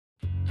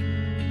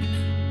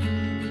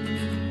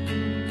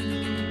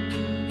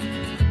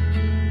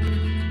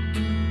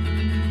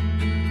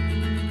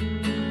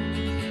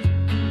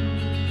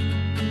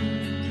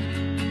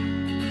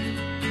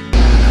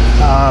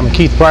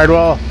Keith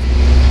Bardwell,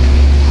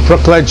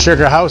 Brookledge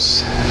Sugar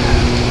House.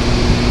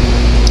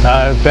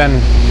 I've been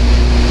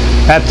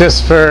at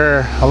this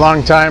for a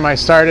long time. I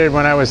started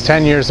when I was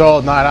 10 years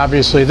old, not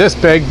obviously this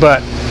big,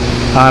 but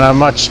on a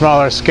much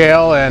smaller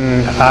scale,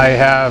 and I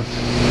have,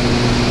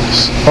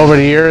 over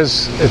the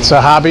years, it's a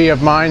hobby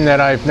of mine that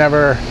I've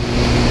never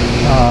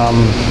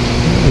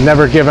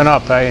given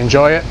up. I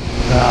enjoy it.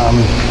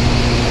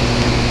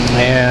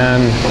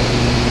 And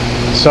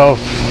so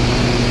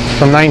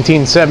from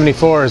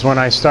 1974 is when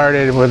I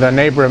started with a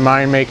neighbor of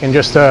mine making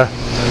just a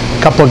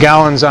couple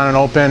gallons on an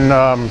open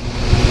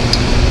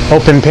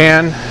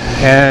pan,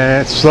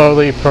 and it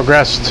slowly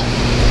progressed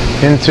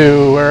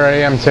into where I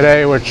am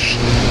today, which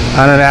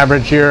on an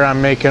average year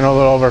I'm making a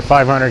little over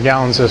 500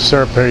 gallons of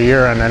syrup per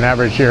year on an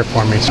average year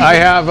for me. I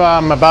have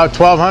about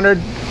 1,200,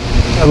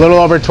 a little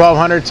over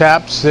 1,200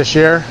 taps this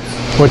year,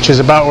 which is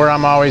about where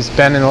I'm always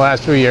been in the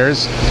last few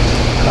years.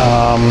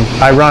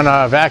 I run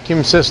a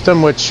vacuum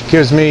system, which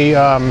gives me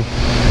a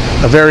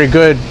very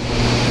good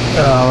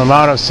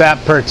amount of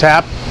sap per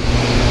tap.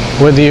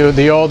 With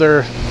the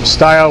older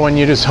style, when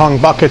you just hung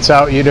buckets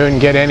out, you didn't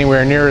get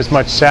anywhere near as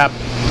much sap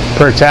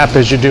per tap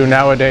as you do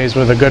nowadays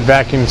with a good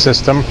vacuum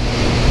system.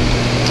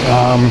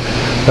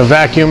 The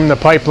vacuum, the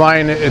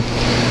pipeline, it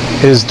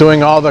is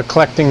doing all the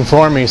collecting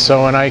for me,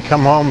 so when I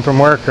come home from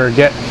work or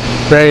get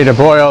ready to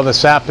boil, the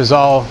sap is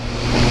all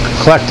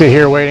collected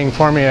here waiting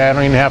for me. I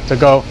don't even have to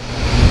go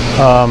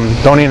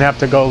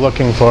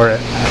looking for it.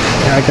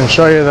 And I can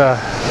show you the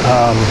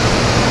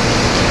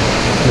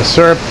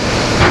syrup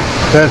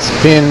that's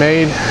being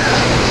made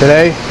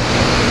today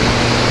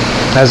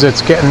as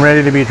it's getting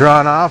ready to be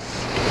drawn off.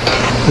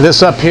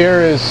 This up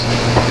here is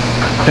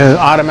an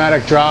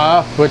automatic draw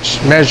off, which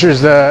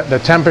measures the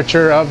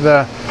temperature of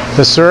the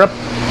syrup.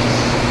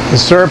 The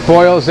syrup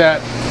boils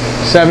at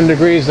 7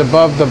 degrees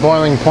above the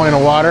boiling point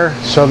of water,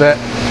 so that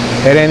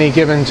at any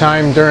given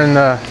time during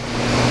the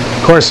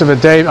course of a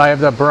day, I have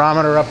the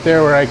barometer up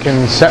there where I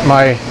can set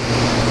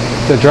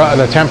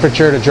the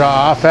temperature to draw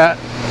off at,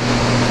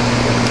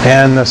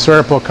 and the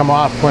syrup will come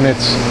off when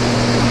it's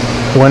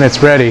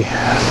ready.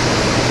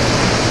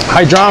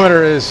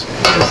 Hydrometer is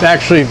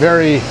actually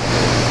very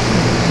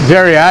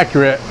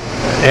accurate,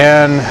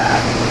 and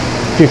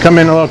if you come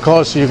in a little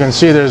closer, you can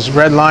see there's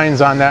red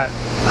lines on that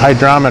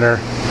hydrometer.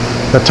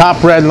 The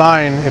top red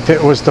line, if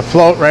it was to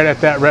float right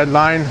at that red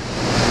line,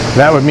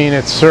 that would mean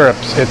it's syrup.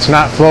 It's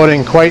not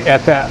floating quite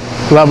at that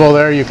level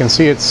there. You can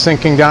see it's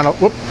sinking down.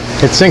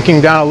 It's sinking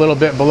down a little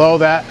bit below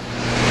that.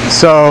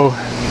 So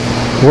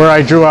where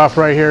I drew off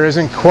right here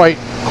isn't quite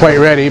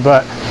ready,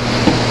 but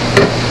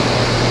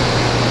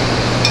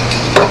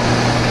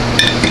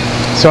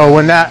so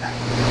when that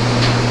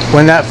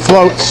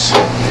floats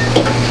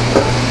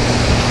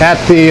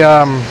at the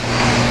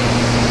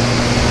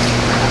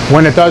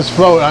when it does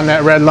float on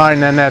that red line,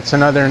 then that's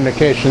another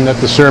indication that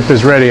the syrup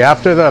is ready.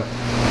 After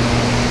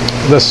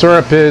the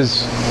syrup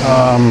is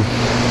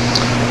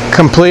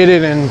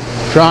completed and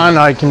drawn,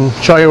 I can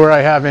show you where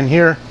I have in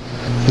here.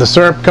 The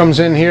syrup comes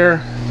in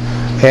here,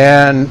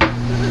 and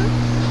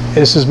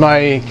this is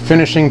my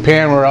finishing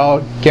pan where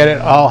I'll get it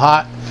all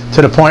hot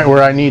to the point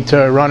where I need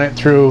to run it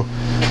through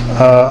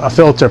a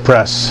filter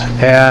press.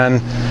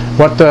 And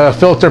what the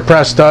filter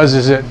press does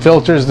is it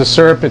filters the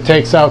syrup. It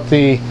takes out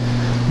the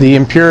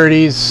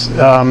impurities,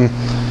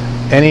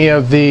 any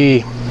of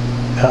the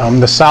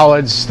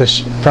solids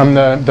from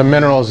the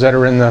minerals that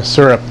are in the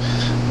syrup.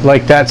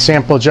 Like that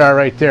sample jar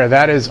right there,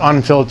 that is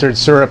unfiltered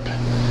syrup.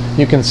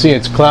 You can see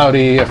it's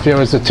cloudy. If you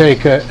was to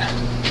take it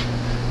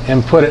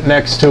and put it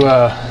next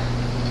to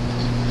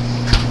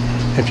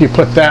if you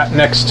put that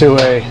next to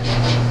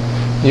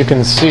you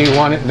can see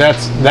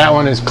that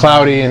one is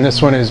cloudy and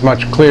this one is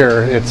much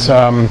clearer. It's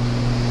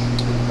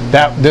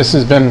this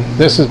has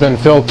been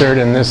filtered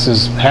and this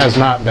has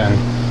not been.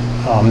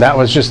 That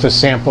was just a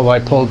sample I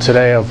pulled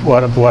today of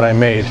what I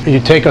made. You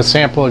take a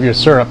sample of your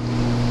syrup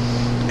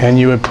and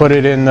you would put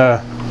it in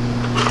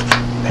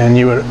and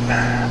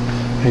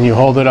you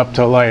hold it up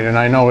to light. And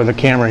I know with the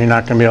camera you're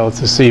not going to be able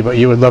to see, but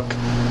you would look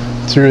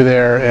through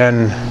there,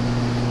 and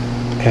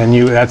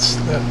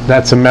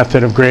that's a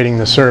method of grading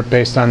the syrup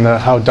based on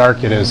how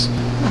dark it is.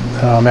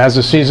 As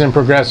the season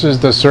progresses,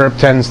 the syrup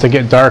tends to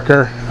get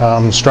darker,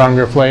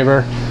 stronger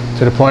flavor,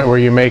 to the point where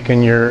you're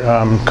making your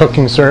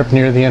cooking syrup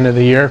near the end of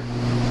the year.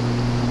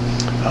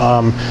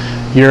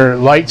 Your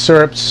light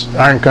syrups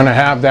aren't going to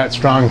have that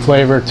strong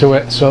flavor to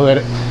it, so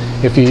that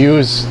if you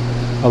use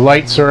a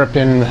light syrup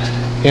in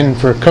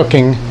for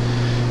cooking,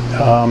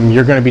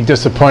 you're going to be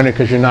disappointed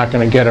because you're not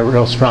going to get a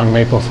real strong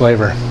maple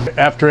flavor.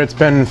 After it's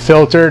been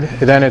filtered,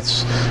 then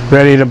it's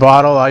ready to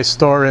bottle. I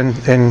store in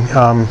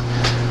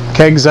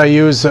kegs I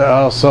use.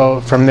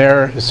 Also from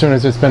there, as soon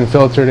as it's been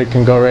filtered, it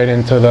can go right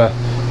into the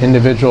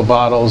individual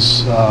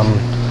bottles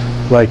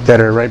like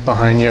that are right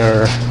behind you,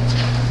 or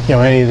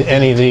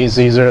any of these.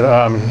 These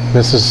are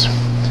this is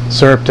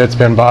syrup that's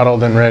been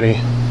bottled and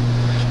ready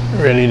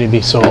to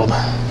be sold.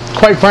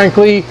 Quite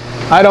frankly,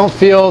 I don't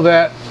feel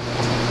that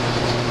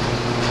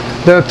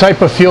the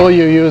type of fuel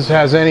you use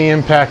has any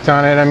impact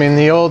on it. I mean,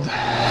 the old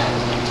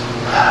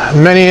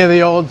Many of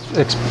the old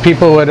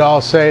people would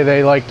all say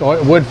they liked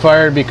wood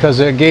fired because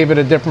it gave it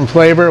a different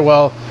flavor.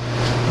 Well,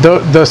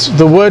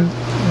 the wood,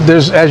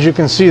 as you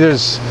can see,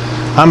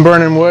 I'm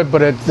burning wood,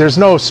 but there's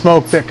no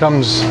smoke that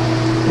comes.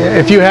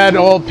 If you had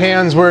old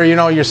pans where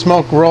your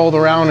smoke rolled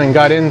around and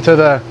got into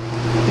the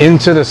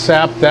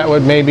sap, that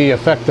would maybe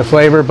affect the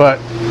flavor. But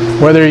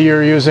whether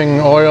you're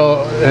using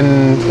oil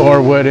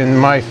or wood, in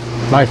my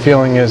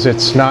feeling is it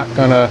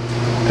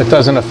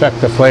doesn't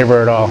affect the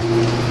flavor at all.